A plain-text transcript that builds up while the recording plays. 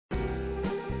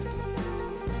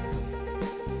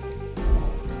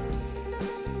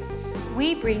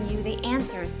we bring you the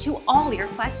answers to all your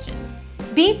questions.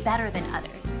 Be better than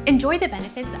others. Enjoy the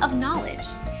benefits of knowledge.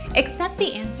 Accept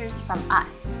the answers from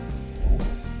us.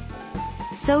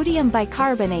 Sodium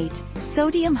bicarbonate,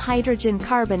 sodium hydrogen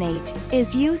carbonate,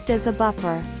 is used as a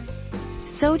buffer.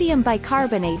 Sodium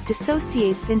bicarbonate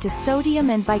dissociates into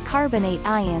sodium and bicarbonate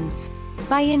ions.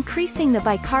 By increasing the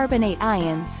bicarbonate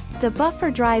ions, the buffer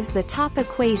drives the top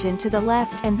equation to the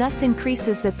left and thus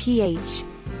increases the pH.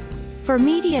 For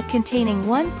media containing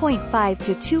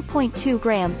 1.5 to 2.2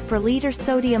 grams per liter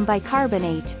sodium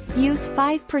bicarbonate, use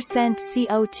 5%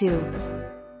 CO2.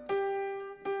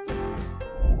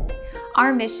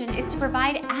 Our mission is to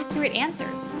provide accurate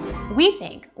answers. We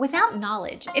think without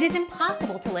knowledge, it is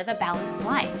impossible to live a balanced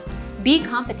life. Be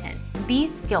competent, be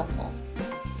skillful.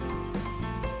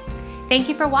 Thank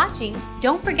you for watching.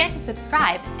 Don't forget to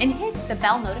subscribe and hit the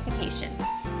bell notification.